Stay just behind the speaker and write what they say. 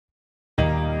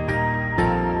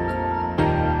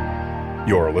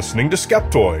You're listening to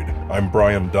Skeptoid. I'm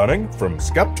Brian Dunning from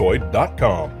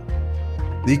Skeptoid.com.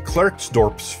 The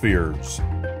Klerksdorp Spheres.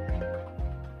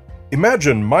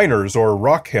 Imagine miners or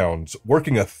rockhounds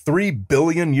working a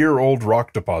 3-billion-year-old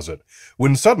rock deposit,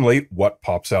 when suddenly, what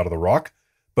pops out of the rock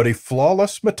but a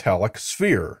flawless metallic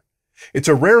sphere? It's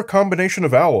a rare combination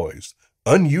of alloys,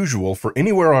 unusual for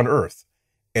anywhere on Earth,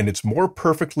 and it's more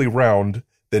perfectly round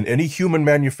than any human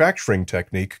manufacturing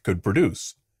technique could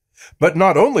produce. But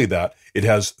not only that, it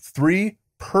has 3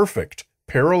 perfect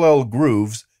parallel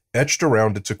grooves etched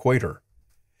around its equator.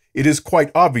 It is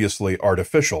quite obviously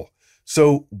artificial,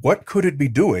 so what could it be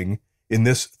doing in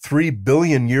this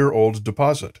 3-billion-year-old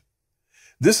deposit?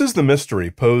 This is the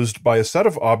mystery posed by a set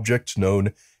of objects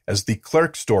known as the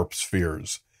Klerksdorp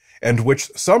Spheres, and which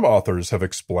some authors have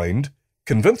explained,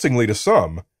 convincingly to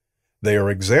some, they are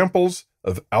examples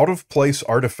of out-of-place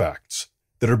artifacts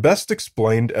that are best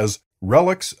explained as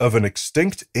relics of an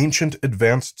extinct ancient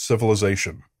advanced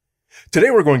civilization.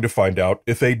 Today we're going to find out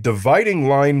if a dividing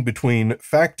line between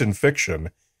fact and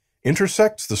fiction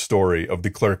intersects the story of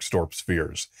the Klerksdorp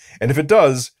Spheres, and if it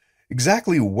does,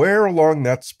 exactly where along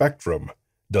that spectrum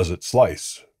does it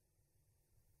slice?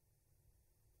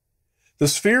 The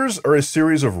spheres are a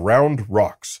series of round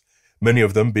rocks, many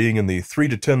of them being in the 3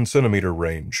 to 10 centimeter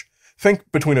range.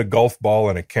 Think between a golf ball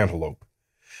and a cantaloupe.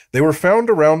 They were found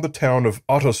around the town of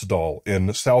Ottosdal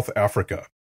in South Africa,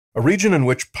 a region in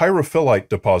which pyrophyllite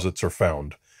deposits are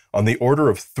found, on the order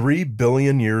of 3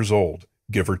 billion years old,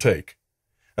 give or take.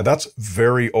 And that's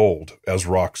very old, as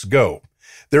rocks go.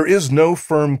 There is no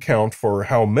firm count for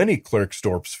how many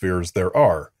Klerksdorp spheres there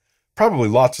are. Probably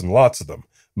lots and lots of them.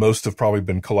 Most have probably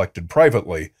been collected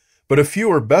privately, but a few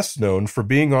are best known for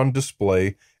being on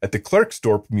display at the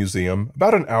Klerksdorp Museum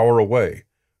about an hour away,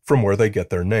 from where they get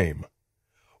their name.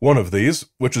 One of these,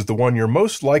 which is the one you're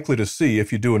most likely to see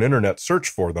if you do an internet search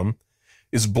for them,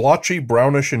 is blotchy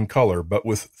brownish in color but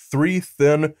with 3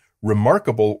 thin,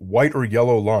 remarkable white or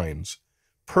yellow lines,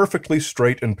 perfectly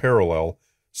straight and parallel,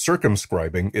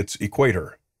 circumscribing its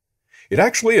equator. It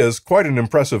actually is quite an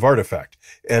impressive artifact,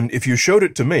 and if you showed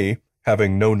it to me,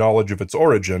 having no knowledge of its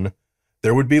origin,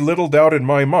 there would be little doubt in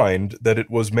my mind that it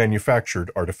was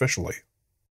manufactured artificially.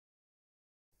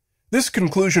 This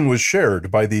conclusion was shared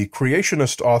by the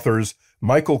creationist authors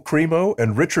Michael Cremo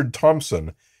and Richard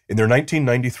Thompson in their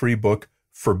 1993 book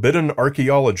Forbidden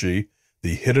Archaeology: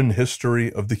 The Hidden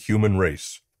History of the Human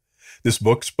Race. This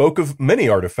book spoke of many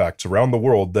artifacts around the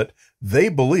world that they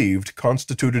believed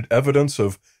constituted evidence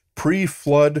of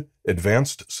pre-flood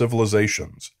advanced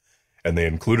civilizations, and they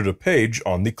included a page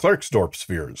on the Klerksdorp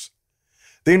Spheres.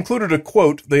 They included a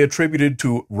quote they attributed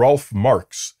to Rolf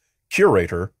Marx,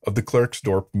 curator of the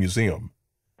Klerksdorp Museum.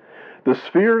 The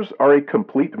spheres are a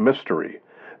complete mystery.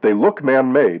 They look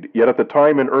man-made, yet at the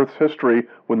time in Earth's history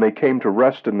when they came to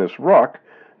rest in this rock,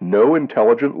 no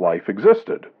intelligent life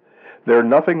existed. They're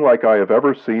nothing like I have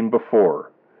ever seen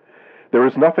before. There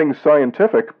is nothing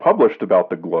scientific published about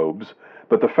the globes,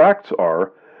 but the facts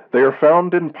are, they are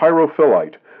found in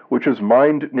pyrophyllite, which is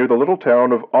mined near the little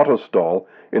town of Ottosdal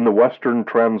in the western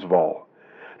Transvaal.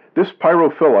 This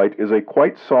pyrophyllite is a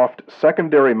quite soft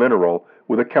secondary mineral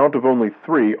with a count of only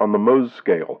 3 on the Mohs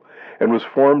scale, and was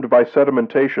formed by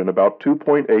sedimentation about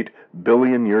 2.8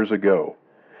 billion years ago.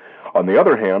 On the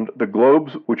other hand, the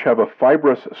globes, which have a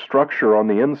fibrous structure on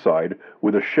the inside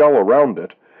with a shell around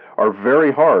it, are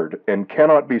very hard and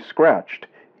cannot be scratched,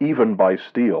 even by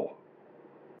steel.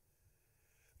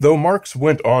 Though Marx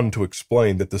went on to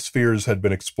explain that the spheres had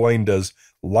been explained as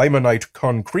limonite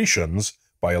concretions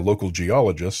by a local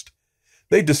geologist,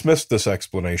 they dismissed this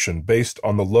explanation based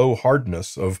on the low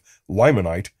hardness of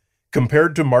limonite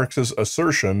compared to Marx's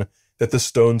assertion that the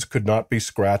stones could not be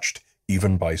scratched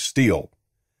even by steel.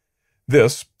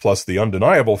 This, plus the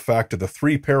undeniable fact of the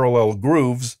 3 parallel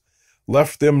grooves,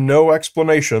 left them no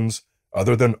explanations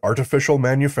other than artificial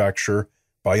manufacture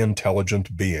by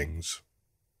intelligent beings.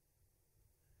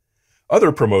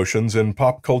 Other promotions in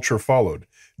pop culture followed,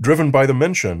 driven by the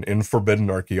mention in Forbidden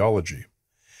Archaeology.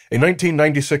 A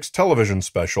 1996 television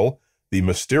special, The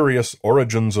Mysterious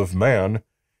Origins of Man,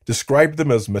 described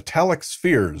them as metallic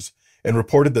spheres and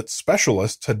reported that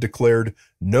specialists had declared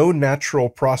no natural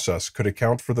process could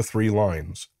account for the 3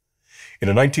 lines. In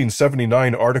a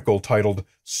 1979 article titled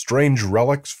Strange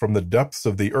Relics from the Depths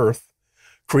of the Earth,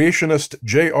 creationist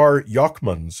J.R.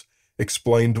 Jochmans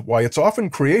explained why it's often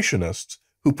creationists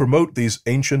who promote these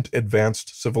ancient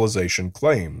advanced civilization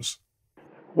claims.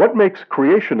 What makes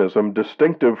creationism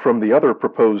distinctive from the other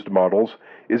proposed models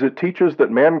is it teaches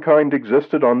that mankind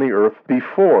existed on the Earth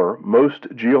before most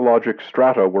geologic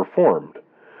strata were formed.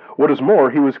 What is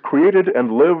more, he was created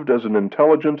and lived as an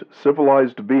intelligent,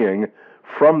 civilized being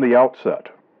from the outset.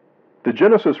 The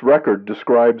Genesis record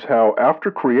describes how,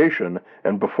 after creation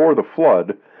and before the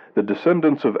flood, the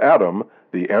descendants of Adam,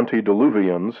 the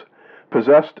antediluvians,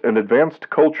 possessed an advanced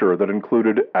culture that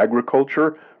included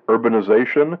agriculture,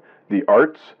 urbanization, the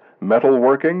arts,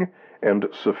 metalworking, and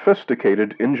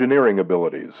sophisticated engineering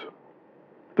abilities.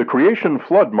 The creation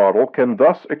flood model can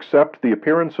thus accept the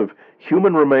appearance of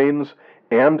human remains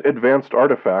and advanced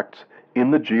artifacts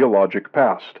in the geologic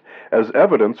past as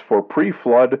evidence for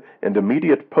pre-flood and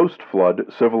immediate post-flood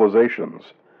civilizations.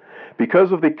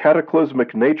 Because of the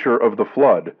cataclysmic nature of the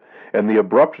flood and the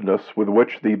abruptness with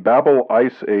which the Babel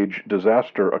Ice Age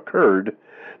disaster occurred,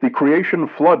 the creation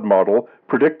flood model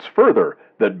predicts further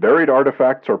that buried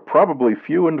artifacts are probably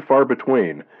few and far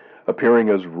between, appearing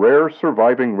as rare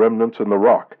surviving remnants in the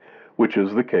rock, which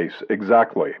is the case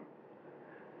exactly.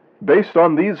 Based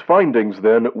on these findings,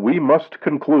 then, we must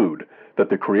conclude that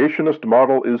the creationist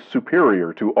model is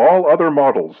superior to all other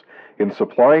models in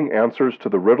supplying answers to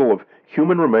the riddle of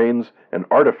human remains and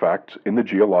artifacts in the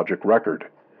geologic record.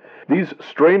 These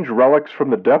strange relics from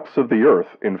the depths of the earth,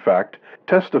 in fact,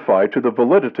 testify to the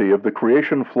validity of the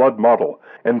creation flood model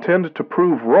and tend to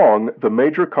prove wrong the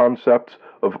major concepts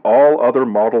of all other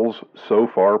models so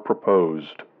far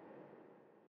proposed.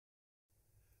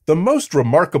 The most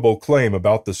remarkable claim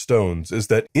about the stones is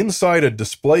that inside a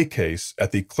display case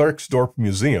at the Klerksdorp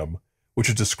Museum, which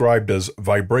is described as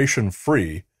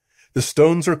vibration-free, the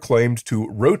stones are claimed to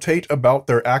rotate about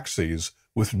their axes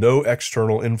with no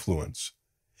external influence.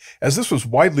 As this was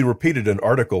widely repeated in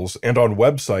articles and on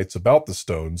websites about the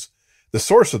stones, the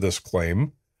source of this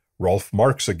claim, Rolf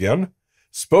Marx again,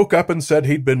 spoke up and said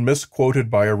he'd been misquoted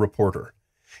by a reporter.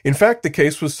 In fact, the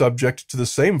case was subject to the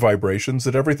same vibrations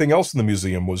that everything else in the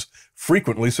museum was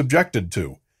frequently subjected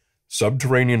to,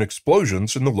 subterranean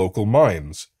explosions in the local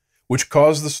mines, which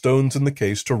caused the stones in the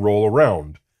case to roll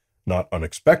around, not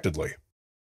unexpectedly.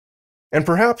 And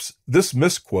perhaps this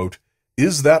misquote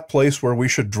is that place where we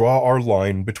should draw our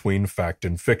line between fact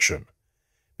and fiction,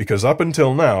 because up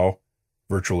until now,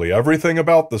 virtually everything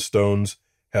about the stones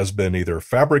has been either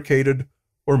fabricated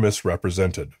or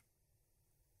misrepresented.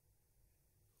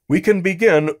 We can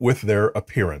begin with their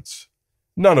appearance.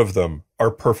 None of them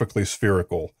are perfectly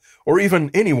spherical, or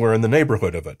even anywhere in the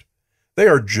neighborhood of it. They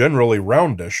are generally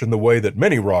roundish in the way that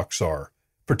many rocks are,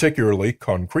 particularly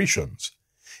concretions.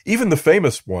 Even the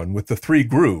famous one with the 3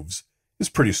 grooves is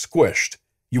pretty squished.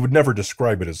 You would never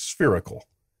describe it as spherical.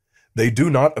 They do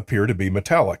not appear to be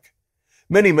metallic.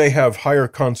 Many may have higher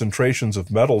concentrations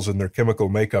of metals in their chemical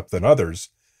makeup than others,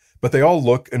 but they all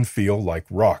look and feel like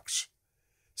rocks.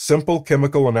 Simple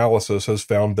chemical analysis has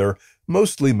found they're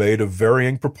mostly made of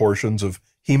varying proportions of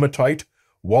hematite,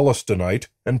 wollastonite,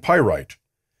 and pyrite.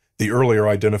 The earlier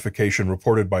identification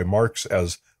reported by Marx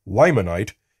as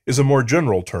limonite is a more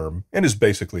general term and is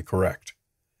basically correct.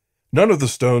 None of the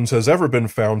stones has ever been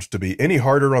found to be any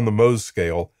harder on the Mohs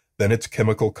scale than its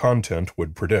chemical content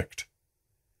would predict.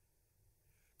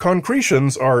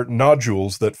 Concretions are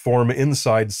nodules that form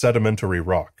inside sedimentary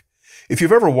rock. If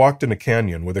you've ever walked in a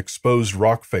canyon with exposed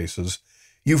rock faces,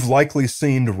 you've likely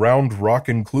seen round rock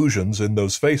inclusions in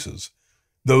those faces.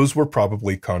 Those were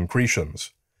probably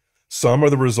concretions. Some are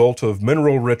the result of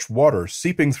mineral-rich water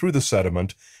seeping through the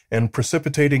sediment and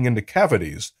precipitating into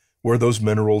cavities where those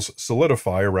minerals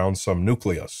solidify around some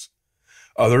nucleus.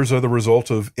 Others are the result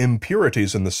of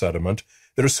impurities in the sediment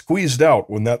that are squeezed out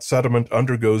when that sediment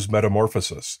undergoes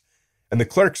metamorphosis, and the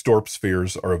Klerksdorp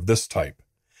spheres are of this type.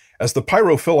 As the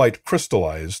pyrophyllite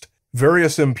crystallized,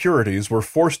 various impurities were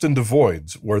forced into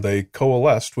voids where they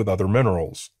coalesced with other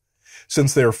minerals.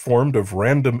 Since they are formed of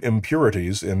random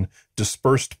impurities in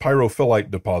dispersed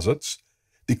pyrophyllite deposits,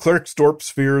 the Klerksdorp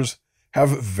spheres have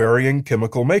varying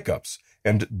chemical makeups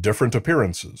and different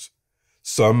appearances.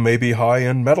 Some may be high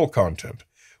in metal content,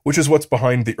 which is what's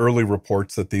behind the early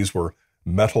reports that these were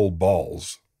metal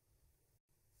balls.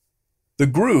 The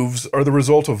grooves are the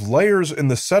result of layers in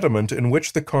the sediment in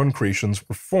which the concretions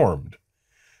were formed.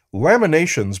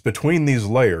 Laminations between these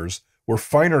layers were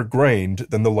finer grained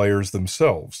than the layers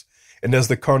themselves, and as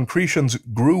the concretions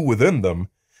grew within them,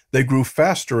 they grew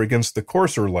faster against the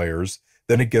coarser layers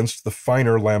than against the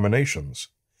finer laminations.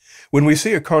 When we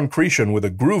see a concretion with a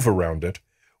groove around it,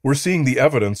 we're seeing the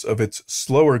evidence of its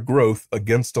slower growth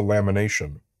against a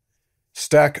lamination.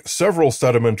 Stack several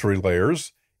sedimentary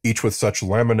layers, each with such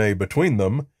laminae between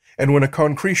them, and when a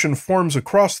concretion forms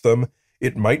across them,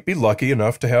 it might be lucky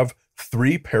enough to have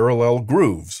 3 parallel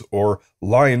grooves, or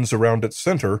lines around its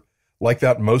center, like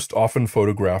that most often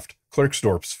photographed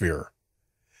Klerksdorp sphere.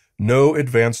 No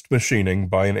advanced machining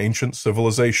by an ancient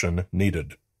civilization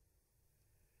needed.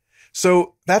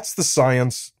 So that's the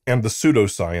science and the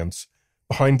pseudoscience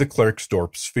behind the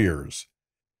Klerksdorp Spheres.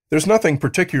 There's nothing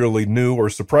particularly new or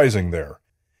surprising there.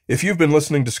 If you've been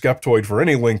listening to Skeptoid for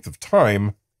any length of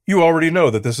time, you already know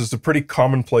that this is a pretty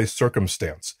commonplace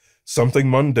circumstance. Something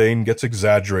mundane gets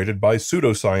exaggerated by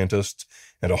pseudoscientists,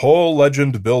 and a whole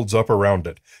legend builds up around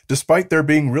it, despite there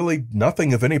being really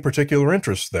nothing of any particular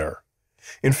interest there.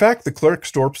 In fact, the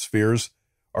Klerksdorp Spheres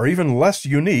are even less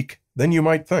unique than you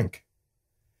might think.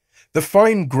 The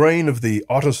fine grain of the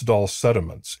Ottersdal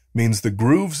sediments means the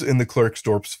grooves in the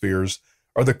Klerksdorp Spheres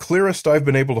are the clearest I've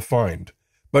been able to find,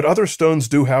 but other stones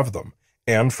do have them,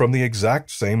 and from the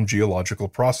exact same geological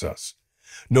process.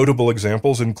 Notable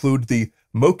examples include the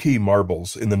Moki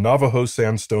marbles in the Navajo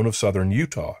sandstone of southern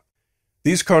Utah.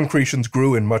 These concretions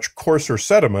grew in much coarser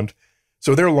sediment,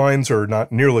 so their lines are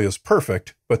not nearly as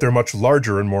perfect, but they're much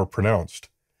larger and more pronounced.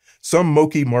 Some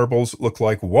Moki marbles look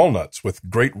like walnuts with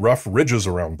great rough ridges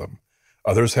around them.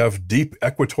 Others have deep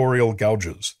equatorial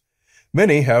gouges.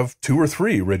 Many have 2 or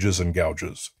 3 ridges and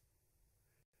gouges.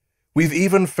 We've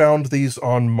even found these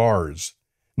on Mars.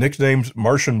 Nicknamed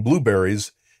Martian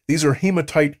blueberries, these are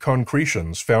hematite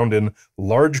concretions found in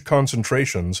large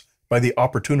concentrations by the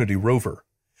Opportunity rover.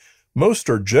 Most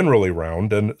are generally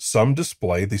round, and some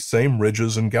display the same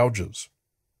ridges and gouges.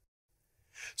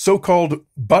 So-called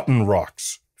button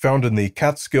rocks, found in the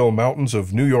Catskill Mountains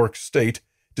of New York State,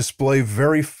 display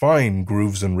very fine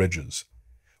grooves and ridges.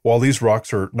 While these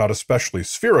rocks are not especially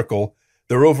spherical,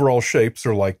 their overall shapes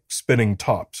are like spinning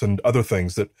tops and other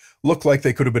things that look like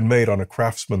they could have been made on a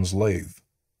craftsman's lathe.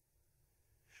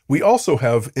 We also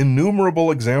have innumerable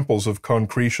examples of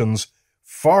concretions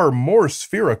far more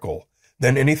spherical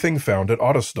than anything found at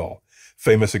Ottersdal.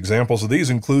 Famous examples of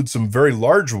these include some very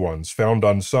large ones found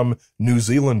on some New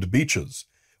Zealand beaches,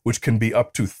 which can be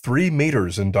up to 3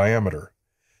 meters in diameter.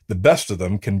 The best of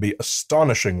them can be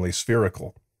astonishingly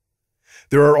spherical.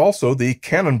 There are also the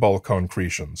Cannonball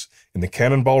concretions in the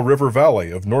Cannonball River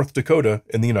Valley of North Dakota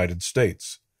in the United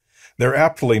States. They're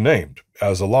aptly named,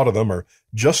 as a lot of them are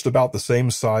just about the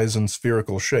same size and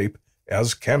spherical shape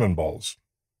as cannonballs.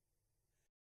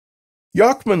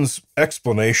 Yachman's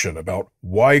explanation about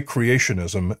why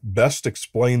creationism best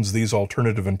explains these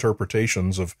alternative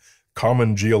interpretations of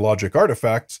common geologic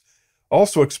artifacts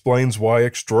also explains why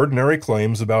extraordinary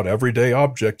claims about everyday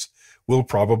objects will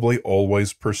probably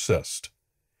always persist.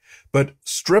 But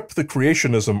strip the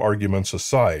creationism arguments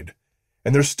aside,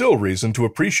 and there's still reason to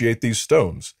appreciate these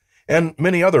stones and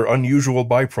many other unusual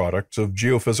byproducts of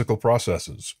geophysical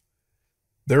processes.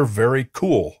 They're very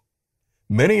cool.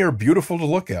 Many are beautiful to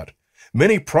look at.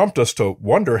 Many prompt us to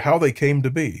wonder how they came to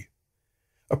be.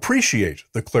 Appreciate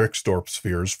the Klerksdorp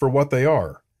Spheres for what they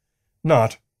are,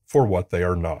 not for what they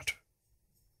are not.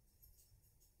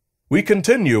 We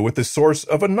continue with the source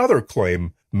of another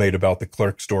claim made about the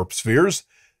Klerksdorp Spheres,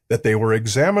 that they were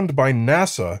examined by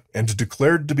NASA and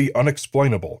declared to be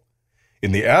unexplainable.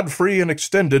 In the ad-free and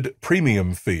extended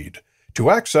premium feed. To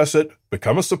access it,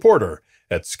 become a supporter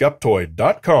at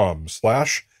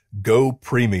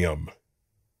skeptoid.com/gopremium.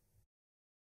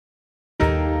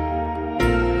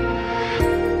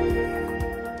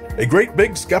 A great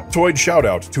big Skeptoid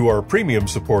shout-out to our premium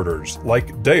supporters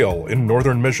like Dale in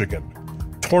northern Michigan,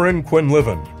 Torin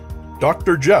Quinlivan,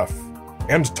 Dr. Jeff,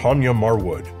 and Tanya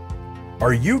Marwood.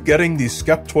 Are you getting the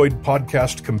Skeptoid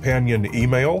Podcast Companion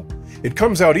email? It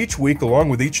comes out each week along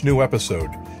with each new episode,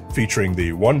 featuring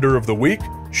the Wonder of the Week,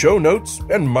 show notes,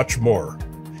 and much more.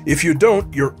 If you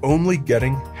don't, you're only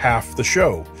getting half the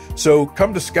show. So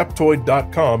come to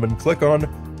Skeptoid.com and click on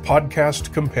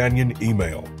Podcast Companion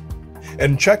Email.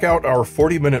 And check out our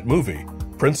 40-minute movie,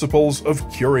 Principles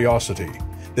of Curiosity,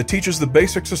 that teaches the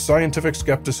basics of scientific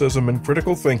skepticism and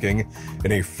critical thinking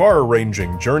in a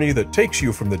far-ranging journey that takes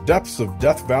you from the depths of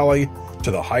Death Valley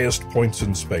to the highest points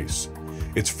in space.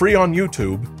 It's free on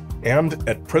YouTube and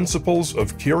at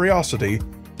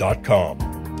principlesofcuriosity.com.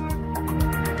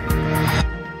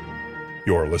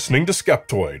 You're listening to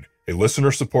Skeptoid, a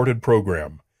listener-supported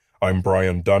program. I'm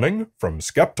Brian Dunning from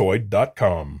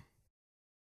Skeptoid.com.